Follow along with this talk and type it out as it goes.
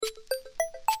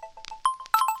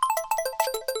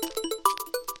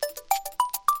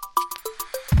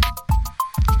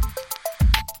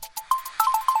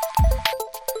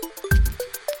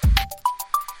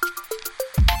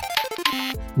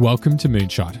Welcome to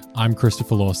Moonshot. I'm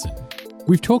Christopher Lawson.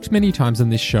 We've talked many times on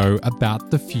this show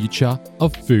about the future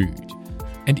of food,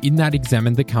 and in that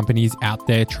examined the companies out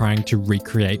there trying to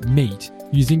recreate meat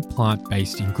using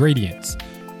plant-based ingredients.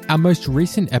 Our most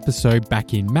recent episode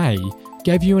back in May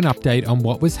gave you an update on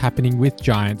what was happening with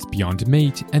giants Beyond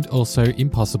Meat and also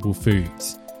Impossible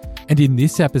Foods. And in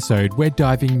this episode, we're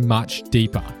diving much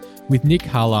deeper with Nick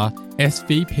Halla,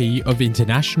 SVP of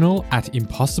International at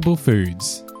Impossible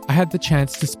Foods. I had the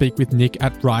chance to speak with Nick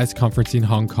at Rise Conference in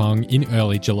Hong Kong in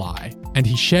early July, and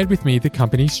he shared with me the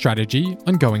company's strategy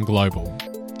on going global.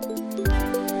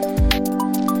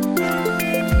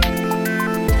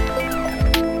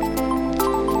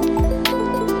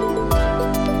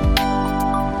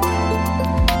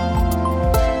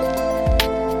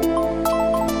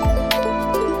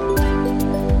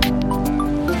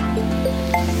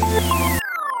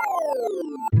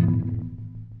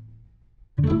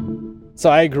 So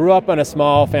I grew up on a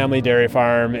small family dairy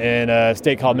farm in a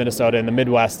state called Minnesota in the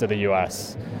Midwest of the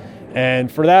U.S.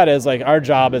 And for that is our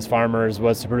job as farmers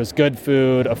was to produce good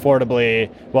food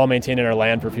affordably while maintaining our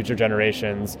land for future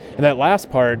generations. And that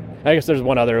last part, I guess there's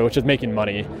one other, which is making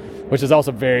money, which is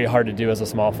also very hard to do as a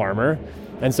small farmer.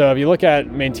 And so if you look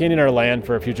at maintaining our land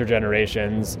for future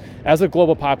generations, as the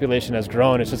global population has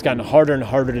grown, it's just gotten harder and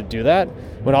harder to do that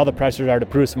when all the pressures are to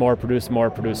produce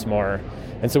more.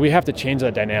 And so we have to change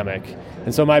that dynamic.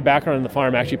 And so my background in the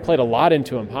farm actually played a lot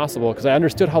into Impossible because I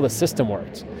understood how the system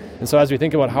worked. And so as we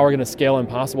think about how we're going to scale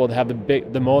Impossible to have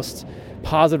the most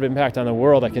positive impact on the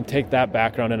world, I can take that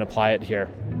background and apply it here.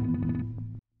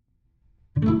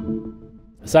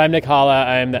 So I'm Nick Halla.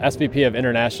 I'm the SVP of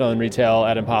International and Retail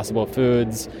at Impossible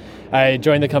Foods. I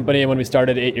joined the company when we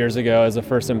started 8 years ago as the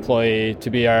first employee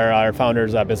to be our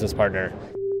founder's business partner.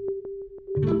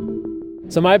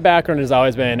 So my background has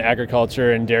always been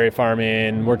agriculture and dairy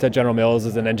farming, worked at General Mills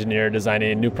as an engineer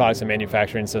designing new products and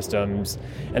manufacturing systems.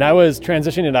 And I was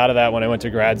transitioning out of that when I went to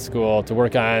grad school to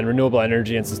work on renewable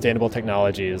energy and sustainable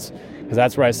technologies, because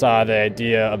that's where I saw the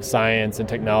idea of science and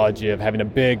technology of having a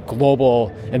big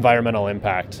global environmental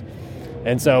impact.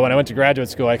 And so when I went to graduate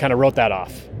school, I kind of wrote that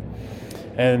off.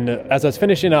 And as I was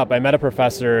finishing up, I met a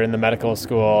professor in the medical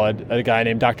school, a guy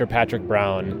named Dr. Patrick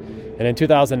Brown. And in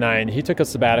 2009, he took a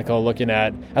sabbatical looking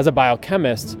at, as a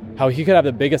biochemist, how he could have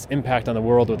the biggest impact on the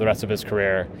world with the rest of his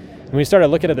career. When we started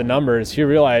looking at the numbers, he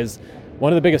realized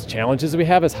one of the biggest challenges we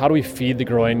have is how do we feed the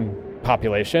growing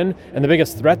population? And the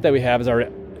biggest threat that we have is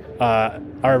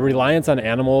our reliance on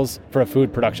animals for a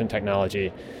food production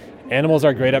technology. Animals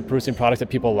are great at producing products that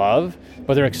people love,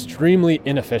 but they're extremely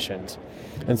inefficient.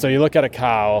 And so you look at a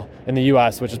cow in the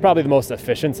U.S., which is probably the most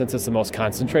efficient since it's the most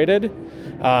concentrated.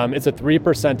 It's a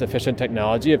 3% efficient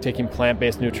technology of taking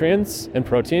plant-based nutrients and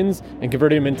proteins and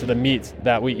converting them into the meat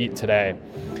that we eat today.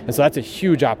 And so that's a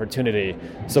huge opportunity.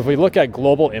 So if we look at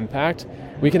global impact,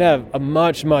 we can have a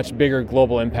much, much bigger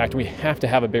global impact. We have to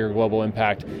have a bigger global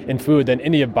impact in food than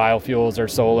any of biofuels or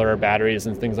solar or batteries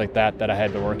and things like that I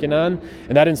had been working on.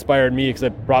 And that inspired me because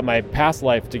it brought my past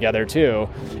life together too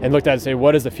and looked at it and say,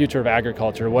 what is the future of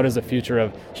agriculture? What is the future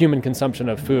of human consumption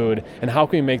of food? And how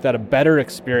can we make that a better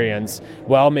experience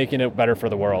while making it better for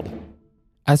the world?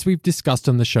 As we've discussed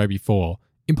on the show before,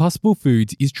 Impossible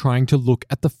Foods is trying to look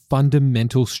at the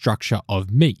fundamental structure of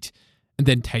meat and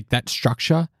then take that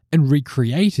structure and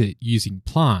recreate it using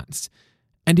plants.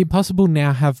 And Impossible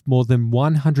now have more than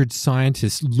 100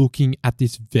 scientists looking at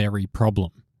this very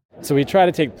problem. So we try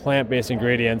to take plant-based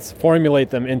ingredients, formulate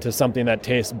them into something that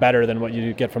tastes better than what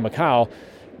you get from a cow.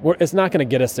 It's not going to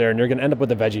get us there, and you're going to end up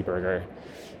with a veggie burger.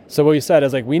 So what we said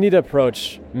is we need to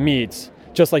approach meat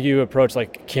just like you approach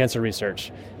cancer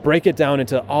research. Break it down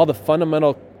into all the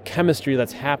fundamental chemistry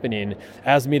that's happening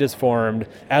as meat is formed,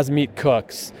 as meat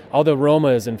cooks, all the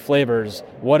aromas and flavors,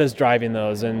 what is driving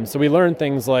those. And so we learn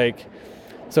things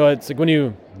so it's when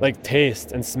you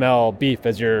taste and smell beef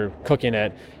as you're cooking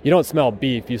it, you don't smell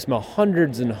beef, you smell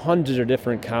hundreds and hundreds of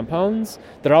different compounds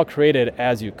that are all created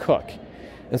as you cook.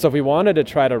 And so if we wanted to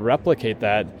try to replicate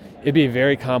that, it'd be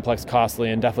very complex,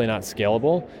 costly, and definitely not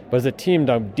scalable. But as a team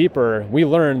dug deeper, we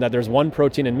learned that there's one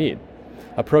protein in meat,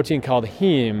 a protein called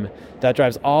heme that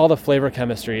drives all the flavor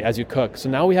chemistry as you cook. So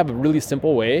now we have a really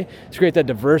simple way to create that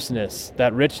diverseness,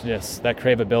 that richness, that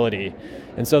craveability.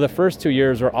 And so the first 2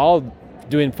 years, we're all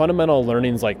doing fundamental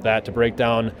learnings like that to break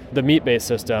down the meat-based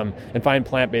system and find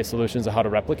plant-based solutions of how to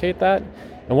replicate that.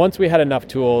 And once we had enough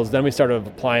tools, then we started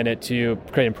applying it to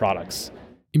creating products.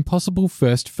 Impossible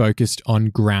first focused on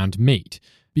ground meat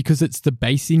because it's the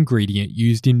base ingredient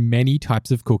used in many types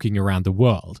of cooking around the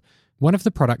world. One of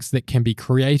the products that can be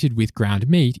created with ground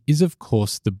meat is, of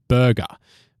course, the burger.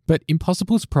 but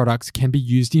Impossible's products can be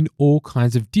used in all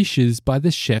kinds of dishes by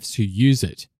the chefs who use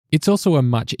it. It's also a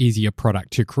much easier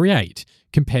product to create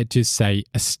compared to, say,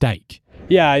 a steak.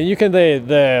 Yeah, you can.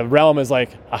 The realm is like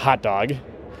a hot dog,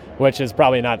 which is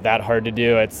probably not that hard to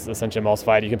do. It's essentially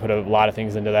emulsified. You can put a lot of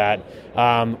things into that,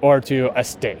 or to a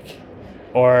steak,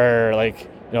 or like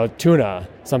tuna,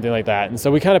 something like that. And so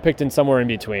we kind of picked in somewhere in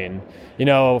between.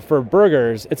 For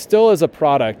burgers, it still is a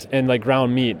product in like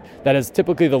ground meat that is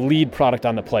typically the lead product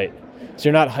on the plate. So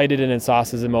you're not hiding it in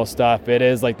sauces and most stuff. It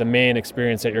is like the main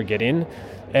experience that you're getting,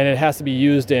 and it has to be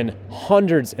used in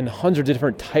hundreds and hundreds of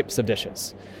different types of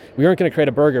dishes. We weren't going to create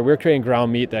a burger. We were creating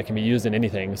ground meat that can be used in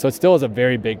anything. So it still is a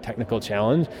very big technical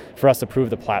challenge for us to prove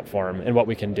the platform and what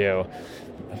we can do.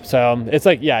 So it's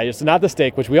like, it's not the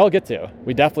steak, which we all get to.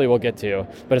 We definitely will get to,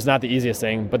 but it's not the easiest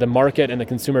thing. But the market and the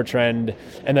consumer trend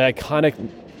and the iconic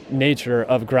nature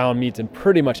of ground meat in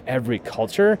pretty much every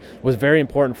culture was very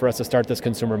important for us to start this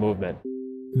consumer movement.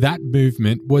 That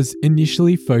movement was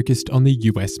initially focused on the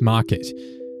US market,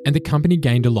 and the company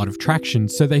gained a lot of traction,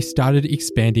 so they started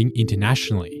expanding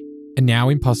internationally. And now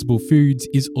Impossible Foods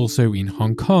is also in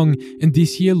Hong Kong, and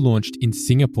this year launched in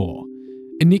Singapore.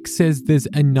 And Nick says there's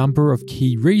a number of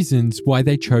key reasons why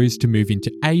they chose to move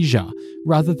into Asia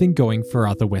rather than going for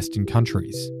other Western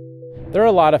countries. There are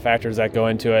a lot of factors that go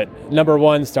into it. Number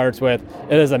one starts with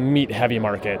it is a meat-heavy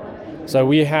market. So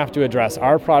we have to address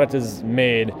our product is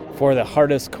made for the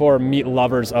hardest core meat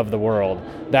lovers of the world.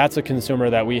 That's a consumer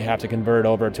that we have to convert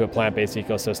over to a plant-based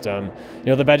ecosystem.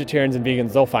 The vegetarians and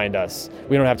vegans, they'll find us.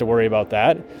 We don't have to worry about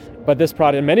that. But this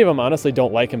product, and many of them honestly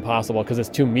don't like Impossible because it's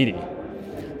too meaty.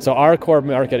 So our core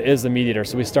market is the meat eater,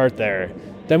 so we start there.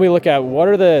 Then we look at what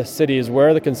are the cities, where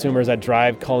are the consumers that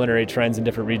drive culinary trends in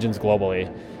different regions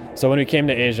globally. So when we came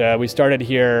to Asia, we started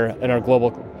here in our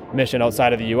global mission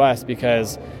outside of the US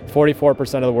because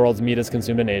 44% of the world's meat is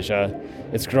consumed in Asia.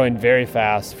 It's growing very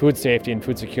fast. Food safety and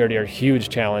food security are huge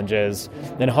challenges.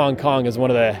 And Hong Kong is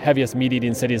one of the heaviest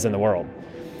meat-eating cities in the world.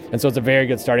 And so it's a very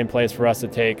good starting place for us to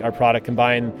take our product,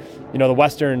 combine, the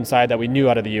Western side that we knew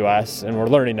out of the U.S., and we're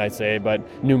learning, I'd say, but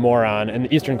knew more on, and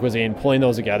the Eastern cuisine, pulling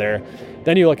those together.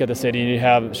 Then you look at the city, and you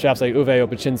have chefs like Uwe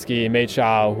Opachinski, Mei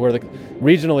Chao, who are the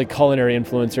regionally culinary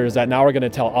influencers that now are going to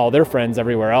tell all their friends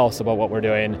everywhere else about what we're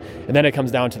doing. And then it comes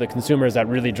down to the consumers that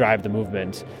really drive the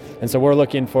movement. And so we're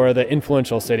looking for the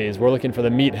influential cities. We're looking for the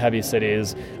meat-heavy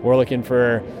cities. We're looking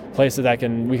for places that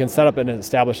we can set up and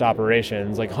establish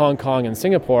operations. Like Hong Kong and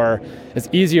Singapore, it's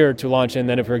easier to launch in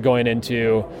than if we're going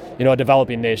into, a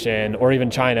developing nation, or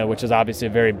even China, which is obviously a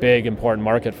very big, important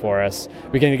market for us.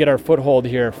 We can get our foothold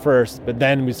here first, but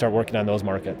then we start working on those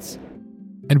markets.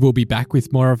 And we'll be back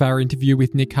with more of our interview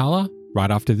with Nick Halla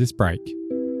right after this break.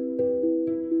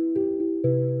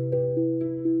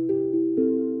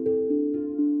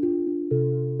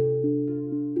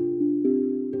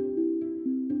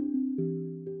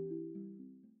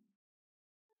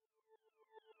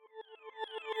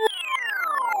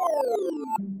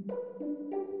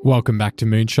 Welcome back to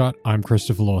Moonshot. I'm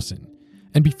Christopher Lawson.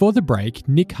 And before the break,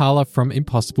 Nick Halla from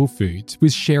Impossible Foods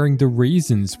was sharing the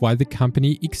reasons why the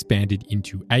company expanded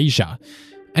into Asia.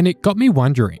 And it got me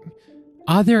wondering,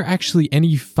 are there actually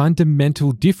any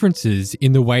fundamental differences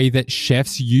in the way that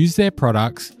chefs use their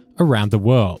products around the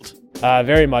world?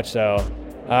 Very much so.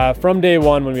 From day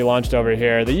one when we launched over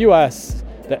here, the U.S.,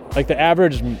 the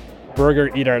average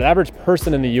burger eater, the average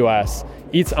person in the U.S.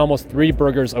 eats almost 3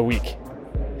 burgers a week.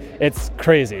 It's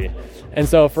crazy. And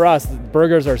so for us,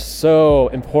 burgers are so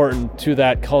important to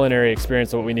that culinary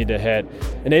experience of what we need to hit.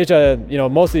 In Asia,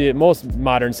 most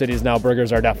modern cities now,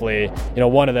 burgers are definitely,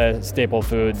 one of the staple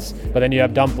foods. But then you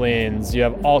have dumplings, you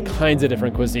have all kinds of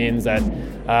different cuisines that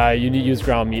you need to use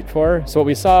ground meat for. So what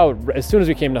we saw as soon as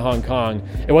we came to Hong Kong,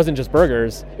 it wasn't just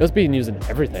burgers, it was being used in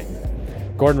everything.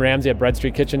 Gordon Ramsay at Bread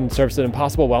Street Kitchen serves an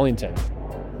Impossible Wellington.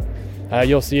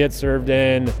 You'll see it served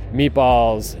in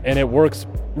meatballs, and it works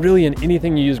really in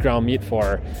anything you use ground meat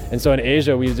for. And so in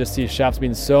Asia, we just see chefs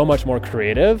being so much more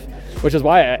creative, which is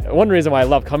why one reason why I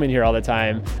love coming here all the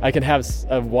time. I can have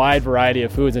a wide variety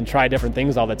of foods and try different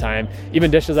things all the time,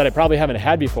 even dishes that I probably haven't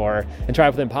had before, and try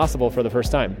it with Impossible for the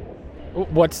first time.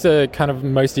 What's the kind of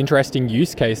most interesting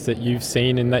use case that you've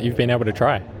seen and that you've been able to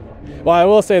try? Well, I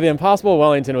will say the Impossible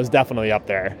Wellington was definitely up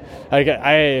there. Like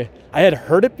I had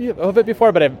heard of it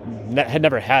before, but I had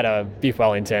never had a beef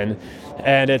Wellington,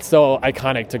 and it's so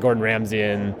iconic to Gordon Ramsay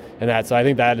and that. So I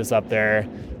think that is up there.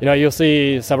 You'll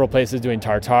see several places doing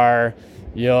tartare.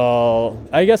 One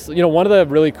of the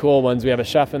really cool ones, we have a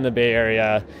chef in the Bay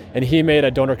Area, and he made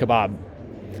a doner kebab.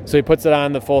 So he puts it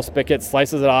on the full spigot,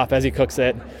 slices it off as he cooks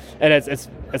it, and it's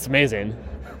amazing.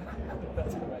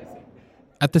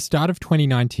 At the start of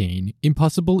 2019,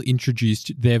 Impossible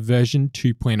introduced their version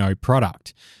 2.0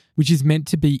 product, which is meant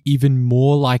to be even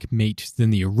more like meat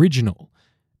than the original.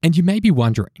 And you may be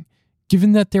wondering,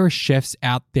 given that there are chefs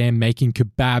out there making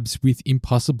kebabs with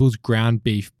Impossible's ground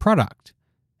beef product,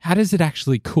 how does it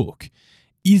actually cook?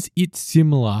 Is it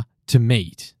similar to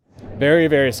meat? Very,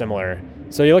 very similar.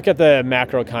 So you look at the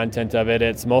macro content of it,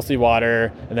 it's mostly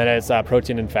water, and then it's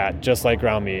protein and fat, just like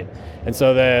ground meat. And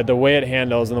so the way it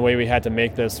handles and the way we had to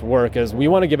make this work is we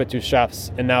want to give it to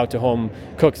chefs and now to home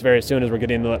cooks very soon as we're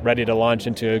getting ready to launch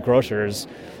into grocers.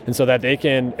 And so that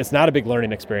it's not a big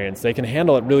learning experience. They can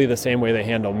handle it really the same way they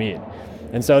handle meat.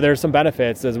 And so there's some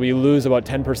benefits as we lose about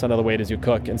 10% of the weight as you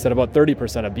cook instead of about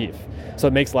 30% of beef. So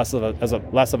it makes less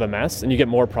of a mess and you get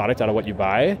more product out of what you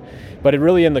buy. But it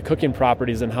really, in the cooking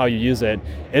properties and how you use it,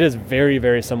 it is very,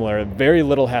 very similar. Very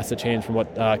little has to change from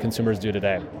what consumers do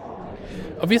today.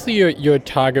 Obviously, your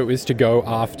target was to go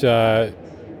after,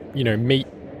 meat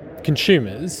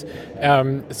consumers.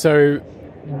 So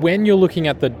when you're looking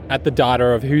at the data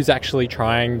of who's actually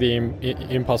trying the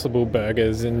Impossible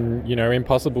burgers and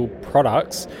Impossible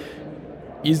products,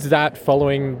 is that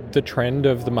following the trend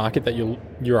of the market that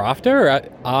you're after?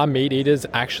 Are meat eaters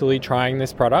actually trying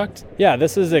this product? Yeah,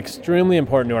 this is extremely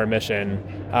important to our mission.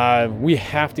 We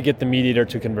have to get the meat eater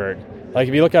to convert. Like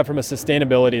if you look at it from a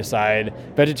sustainability side,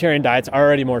 vegetarian diets are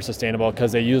already more sustainable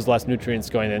because they use less nutrients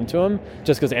going into them,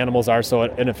 just because animals are so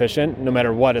inefficient. No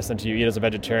matter what essentially you eat as a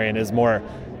vegetarian is more,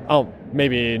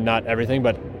 maybe not everything,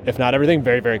 but if not everything,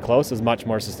 very, very close, is much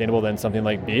more sustainable than something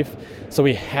like beef. So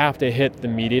we have to hit the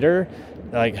meat eater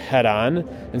like head on.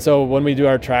 And so when we do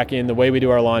our tracking, the way we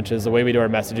do our launches, the way we do our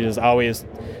messaging is always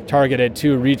targeted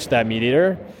to reach that meat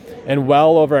eater. And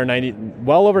well over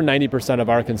 90% of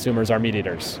our consumers are meat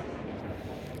eaters.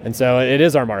 And so it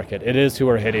is our market. It is who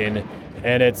we're hitting.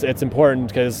 And it's important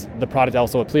because the product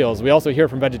also appeals. We also hear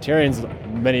from vegetarians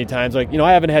many times, like,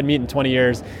 I haven't had meat in 20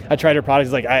 years. I tried your product.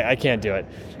 It's like, I can't do it.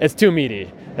 It's too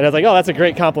meaty. And I was like, oh, that's a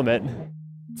great compliment.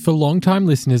 For longtime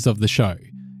listeners of the show,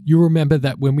 you'll remember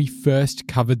that when we first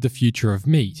covered the future of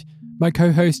meat, my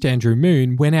co-host Andrew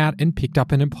Moon went out and picked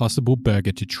up an Impossible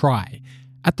burger to try.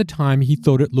 At the time, he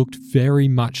thought it looked very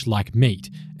much like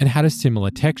meat and had a similar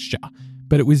texture,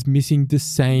 but it was missing the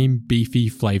same beefy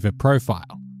flavour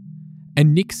profile.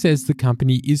 And Nick says the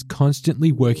company is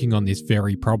constantly working on this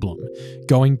very problem,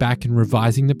 going back and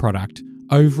revising the product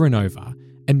over and over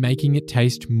and making it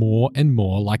taste more and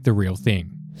more like the real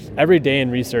thing. Every day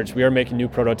in research, we are making new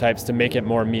prototypes to make it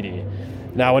more meaty.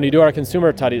 Now, when you do our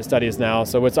consumer studies now,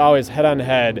 so it's always head on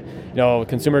head, a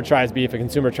consumer tries beef, a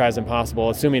consumer tries Impossible,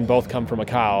 assuming both come from a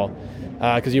cow,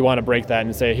 because you want to break that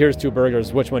and say, here's two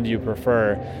burgers, which one do you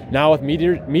prefer? Now with meat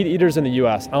eaters in the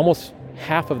US, almost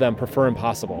half of them prefer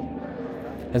Impossible.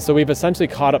 And so we've essentially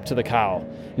caught up to the cow.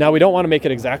 Now, we don't want to make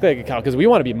it exactly like a cow because we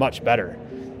want to be much better.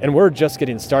 And we're just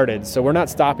getting started. So we're not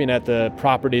stopping at the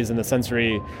properties and the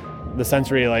sensory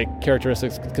like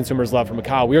characteristics consumers love from a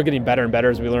cow. We are getting better and better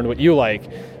as we learn what you like,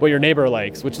 what your neighbor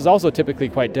likes, which is also typically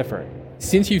quite different.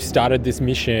 Since you've started this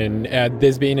mission,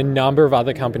 there's been a number of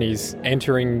other companies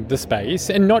entering the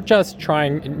space, and not just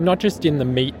in the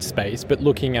meat space, but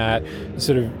looking at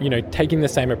sort of, taking the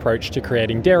same approach to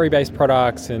creating dairy-based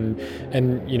products and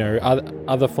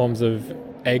other forms of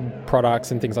egg products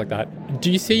and things like that.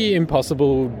 Do you see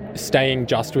Impossible staying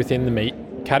just within the meat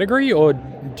category, or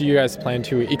do you guys plan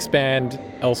to expand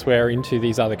elsewhere into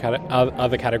these other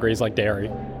categories like dairy?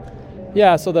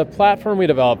 Yeah, so the platform we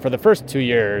developed for the first 2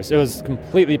 years, it was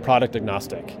completely product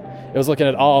agnostic. It was looking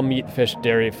at all meat, fish,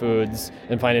 dairy foods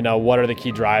and finding out what are the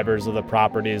key drivers of the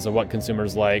properties of what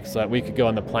consumers like so that we could go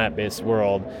in the plant-based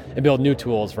world and build new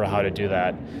tools for how to do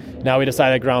that. Now we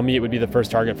decided that ground meat would be the first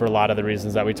target for a lot of the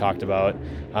reasons that we talked about.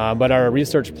 But our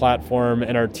research platform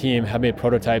and our team have made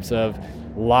prototypes of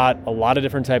a lot of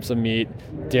different types of meat,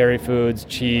 dairy foods,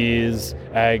 cheese,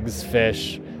 eggs,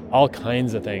 fish, all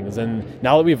kinds of things. And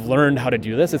now that we've learned how to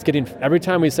do this, it's getting, every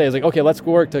time we say, it's like, okay, let's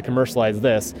go work to commercialize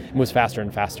this, it moves faster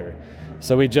and faster.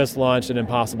 So we just launched an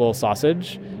Impossible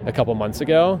sausage a couple months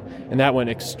ago, and that went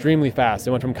extremely fast.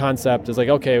 It went from concept, it's like,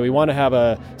 okay, we want to have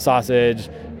a sausage,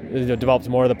 developed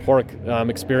more of the pork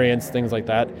experience, things like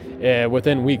that.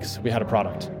 Within weeks, we had a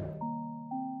product.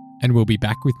 And we'll be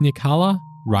back with Nick Halla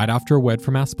right after a word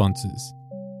from our sponsors.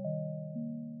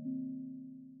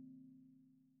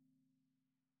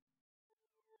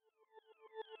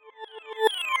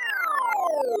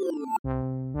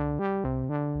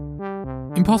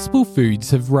 Impossible Foods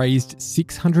have raised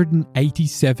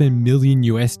 $687 million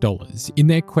in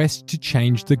their quest to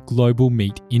change the global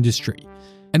meat industry.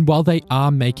 And while they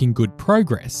are making good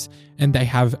progress, and they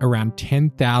have around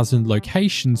 10,000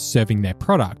 locations serving their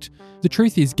product, the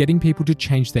truth is getting people to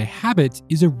change their habits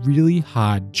is a really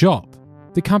hard job.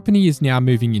 The company is now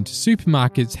moving into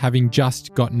supermarkets, having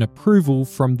just gotten approval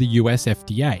from the US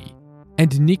FDA.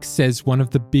 And Nick says one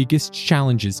of the biggest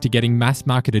challenges to getting mass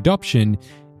market adoption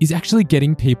is actually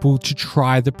getting people to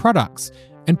try the products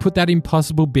and put that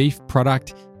Impossible Beef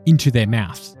product into their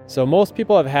mouth. So most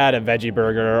people have had a veggie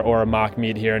burger or a mock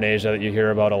meat here in Asia that you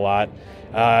hear about a lot.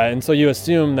 And so you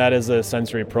assume that is a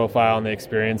sensory profile and the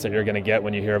experience that you're going to get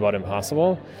when you hear about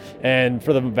Impossible. And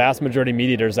for the vast majority of meat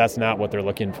eaters, that's not what they're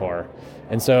looking for.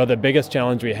 And so the biggest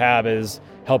challenge we have is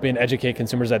helping educate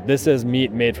consumers that this is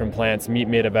meat made from plants, meat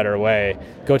made a better way.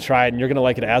 Go try it and you're going to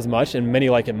like it as much, and many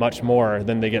like it much more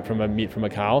than they get from a meat from a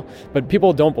cow. But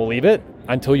people don't believe it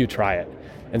until you try it.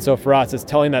 And so for us, it's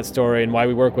telling that story, and why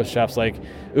we work with chefs like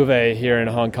Uwe here in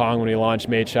Hong Kong when we launch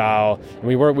Mei Chow.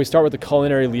 And we start with the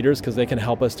culinary leaders because they can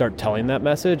help us start telling that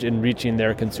message and reaching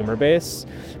their consumer base.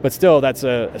 But still, that's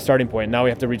a starting point. Now we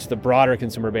have to reach the broader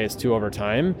consumer base too over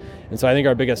time. And so I think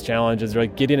our biggest challenge is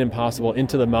like getting Impossible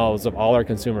into the mouths of all our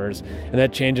consumers, and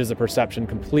that changes the perception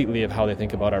completely of how they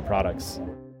think about our products.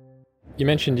 You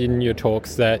mentioned in your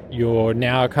talks that you're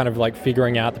now kind of like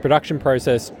figuring out the production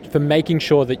process for making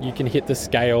sure that you can hit the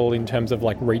scale in terms of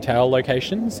like retail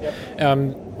locations.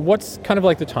 Yep. What's kind of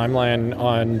like the timeline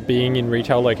on being in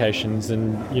retail locations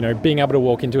and, you know, being able to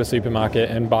walk into a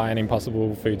supermarket and buy an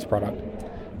Impossible Foods product?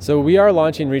 So we are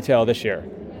launching retail this year.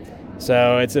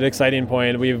 So it's an exciting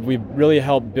point. We've really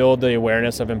helped build the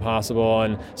awareness of Impossible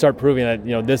and start proving that,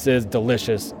 you know, this is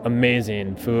delicious,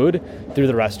 amazing food through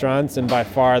the restaurants. And by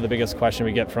far the biggest question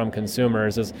we get from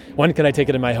consumers is, when can I take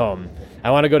it in my home? I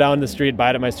want to go down the street,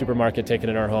 buy it at my supermarket, take it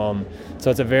in our home.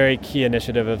 So it's a very key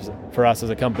initiative for us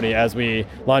as a company as we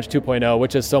launch 2.0,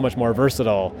 which is so much more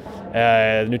versatile.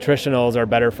 Nutritionals are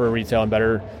better for retail and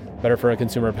better for a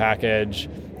consumer package.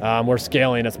 We're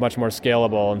scaling, it's much more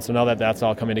scalable. And so now that that's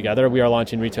all coming together, we are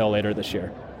launching retail later this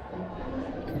year.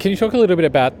 Can you talk a little bit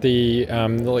about the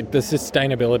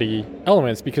sustainability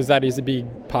elements, because that is a big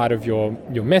part of your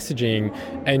messaging,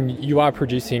 and you are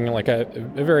producing like a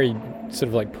very sort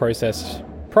of like processed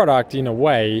product in a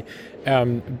way,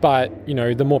 but you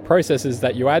know, the more processes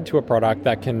that you add to a product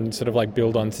that can sort of like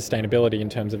build on sustainability in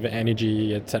terms of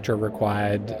energy, etc.,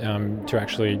 required to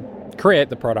actually create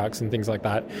the products and things like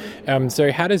that.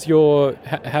 So how does your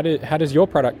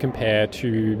product compare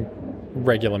to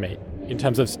regular meat in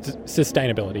terms of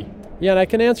sustainability? Yeah, and I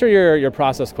can answer your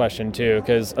process question too,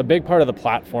 because a big part of the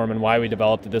platform and why we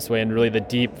developed it this way, and really the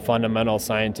deep fundamental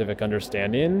scientific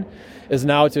understanding, is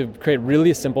now to create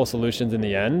really simple solutions in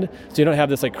the end. So you don't have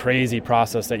this like crazy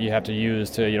process that you have to use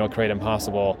to, you know, create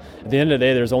Impossible. At the end of the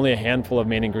day, there's only a handful of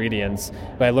main ingredients.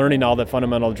 By learning all the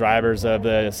fundamental drivers of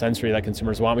the sensory that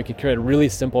consumers want, we can create a really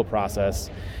simple process.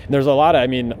 And there's a lot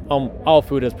of, all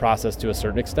food is processed to a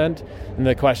certain extent. And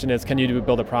the question is, can you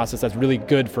build a process that's really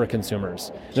good for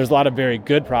consumers? There's a lot of very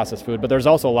good processed food, but there's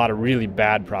also a lot of really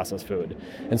bad processed food.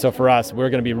 And so for us, we're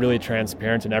going to be really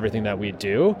transparent in everything that we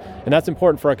do. And that's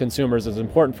important for our consumers. It's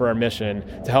important for our mission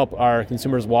to help our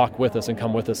consumers walk with us and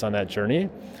come with us on that journey.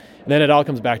 And then it all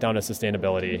comes back down to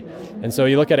sustainability. And so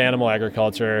you look at animal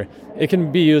agriculture, it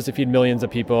can be used to feed millions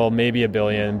of people, maybe 1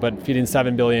 billion, but feeding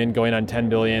 7 billion, going on 10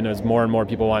 billion as more and more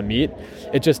people want meat,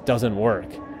 it just doesn't work.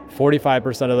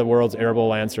 45% of the world's arable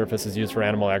land surface is used for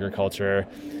animal agriculture.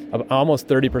 Almost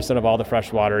 30% of all the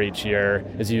fresh water each year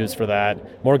is used for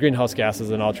that. More greenhouse gases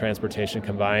than all transportation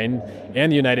combined. And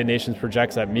the United Nations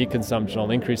projects that meat consumption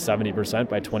will increase 70%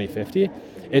 by 2050.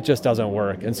 It just doesn't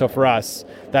work. And so for us,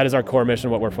 that is our core mission,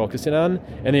 what we're focusing on.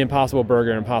 And the Impossible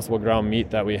Burger and Impossible Ground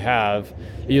Meat that we have,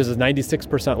 it uses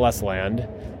 96% less land,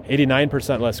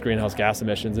 89% less greenhouse gas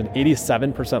emissions, and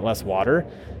 87% less water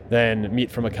than meat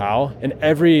from a cow. And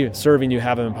every serving you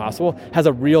have of Impossible has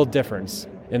a real difference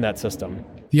in that system.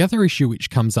 The other issue which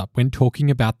comes up when talking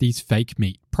about these fake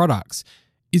meat products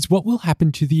is what will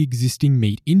happen to the existing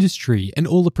meat industry and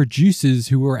all the producers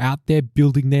who are out there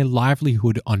building their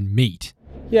livelihood on meat.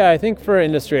 Yeah, I think for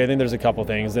industry, I think there's a couple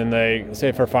things. And they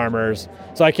say for farmers,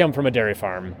 so I come from a dairy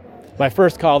farm. My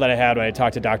first call that I had when I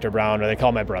talked to Dr. Brown, or they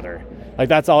call my brother. Like,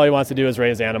 that's all he wants to do is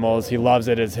raise animals. He loves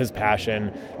it. It's his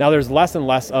passion. Now, there's less and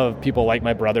less of people like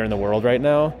my brother in the world right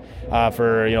now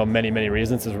for, you know, many, many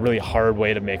reasons. It's a really hard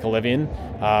way to make a living,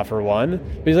 for one.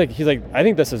 But he's like, I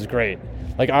think this is great.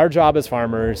 Like, our job as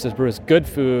farmers is to produce good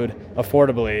food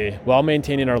affordably while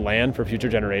maintaining our land for future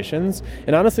generations.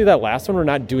 And honestly, that last one, we're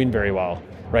not doing very well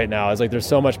right now. It's like there's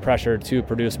so much pressure to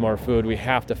produce more food. We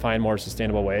have to find more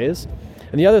sustainable ways.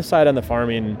 And the other side on the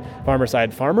farmer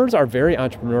side, farmers are very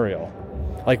entrepreneurial.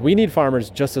 Like, we need farmers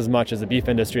just as much as the beef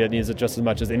industry. It needs it just as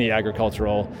much as any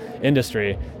agricultural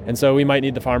industry. And so we might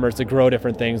need the farmers to grow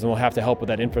different things, and we'll have to help with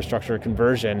that infrastructure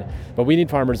conversion. But we need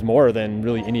farmers more than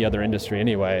really any other industry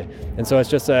anyway. And so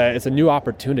it's a new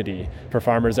opportunity for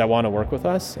farmers that want to work with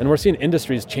us. And we're seeing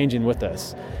industries changing with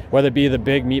this, whether it be the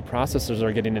big meat processors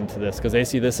are getting into this because they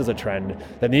see this as a trend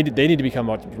that they need to become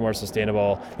much more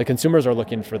sustainable. The consumers are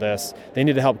looking for this. They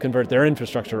need to help convert their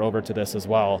infrastructure over to this as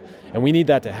well. And we need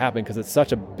that to happen because it's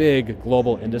such a big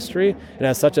global industry and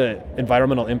has such an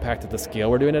environmental impact at the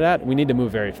scale we're doing it at. We need to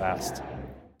move very fast.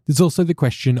 There's also the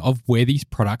question of where these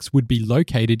products would be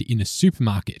located in a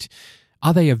supermarket.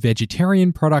 Are they a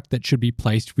vegetarian product that should be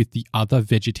placed with the other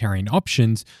vegetarian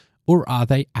options, or are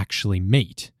they actually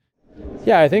meat?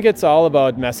 Yeah, I think it's all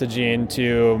about messaging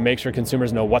to make sure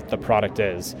consumers know what the product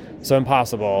is. So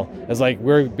Impossible is like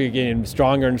we're getting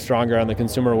stronger and stronger on the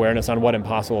consumer awareness on what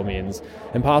Impossible means.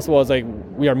 Impossible is like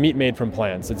we are meat made from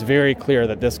plants. It's very clear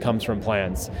that this comes from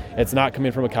plants. It's not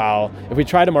coming from a cow. If we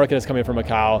try to market as coming from a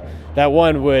cow, that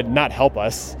one would not help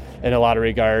us in a lot of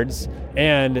regards.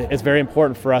 And it's very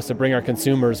important for us to bring our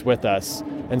consumers with us.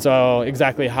 And so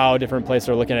exactly how different places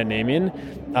are looking at naming,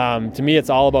 to me, it's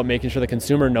all about making sure the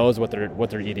consumer knows what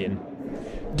they're eating.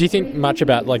 Do you think much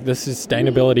about like the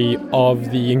sustainability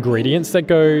of the ingredients that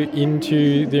go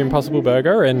into the Impossible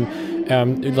Burger,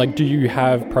 and do you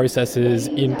have processes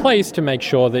in place to make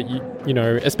sure that you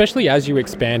know, especially as you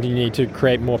expand, you need to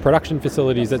create more production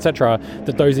facilities, etc.,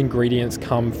 that those ingredients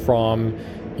come from,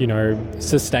 you know,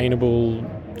 sustainable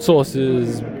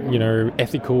sources, you know,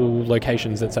 ethical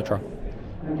locations, etc.?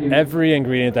 Every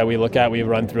ingredient that we look at, we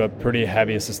run through a pretty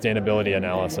heavy sustainability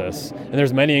analysis. And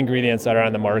there's many ingredients that are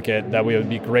on the market that would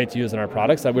be great to use in our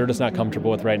products that we're just not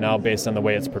comfortable with right now based on the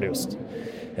way it's produced.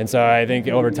 And so I think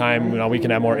over time, you know, we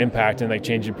can have more impact in like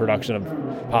changing production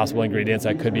of possible ingredients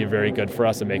that could be very good for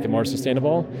us and make it more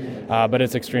sustainable. But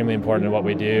it's extremely important in what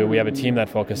we do. We have a team that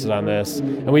focuses on this.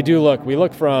 And we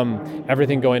look from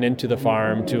everything going into the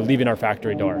farm to leaving our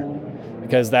factory door,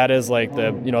 because that is like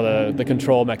the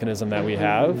control mechanism that we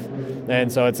have.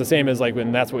 And so it's the same as like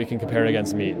when that's what we can compare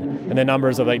against meat. And the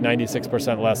numbers of like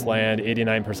 96% less land,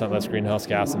 89% less greenhouse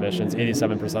gas emissions,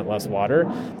 87% less water,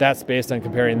 that's based on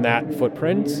comparing that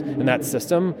footprint and that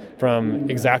system from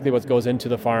exactly what goes into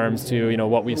the farms to, you know,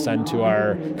 what we send to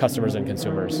our customers and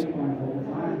consumers.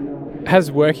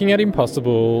 Has working at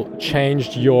Impossible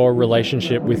changed your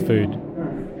relationship with food?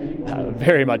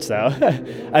 Very much so.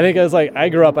 I think I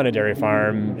grew up on a dairy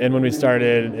farm, and when we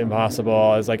started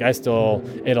Impossible, I still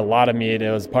ate a lot of meat.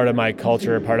 It was part of my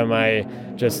culture, part of my,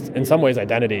 just in some ways,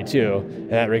 identity too, in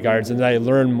that regards. And I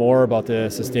learned more about the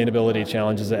sustainability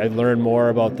challenges. I learned more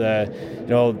about the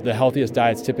healthiest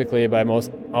diets typically by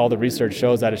all the research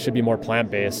shows that it should be more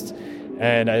plant-based.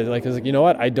 And I was like, you know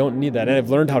what? I don't need that. And I've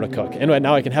learned how to cook. And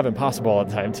now I can have Impossible all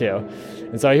the time too.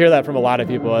 And so I hear that from a lot of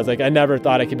people. I was like, I never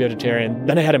thought I could be vegetarian.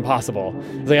 Then I had Impossible.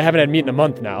 I was like, I haven't had meat in a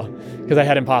month now because I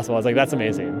had Impossible. I was like, that's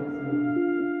amazing.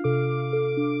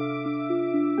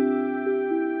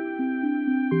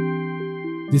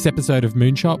 This episode of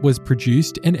Moonshot was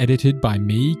produced and edited by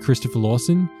me, Christopher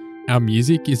Lawson. Our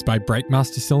music is by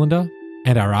Breakmaster Cylinder,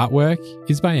 and our artwork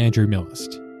is by Andrew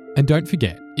Millist. And don't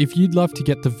forget, if you'd love to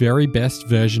get the very best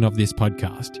version of this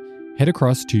podcast, head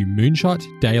across to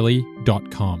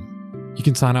moonshotdaily.com. You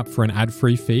can sign up for an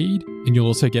ad-free feed, and you'll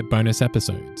also get bonus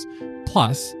episodes.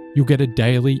 Plus, you'll get a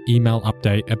daily email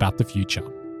update about the future.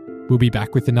 We'll be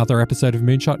back with another episode of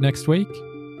Moonshot next week.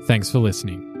 Thanks for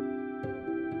listening.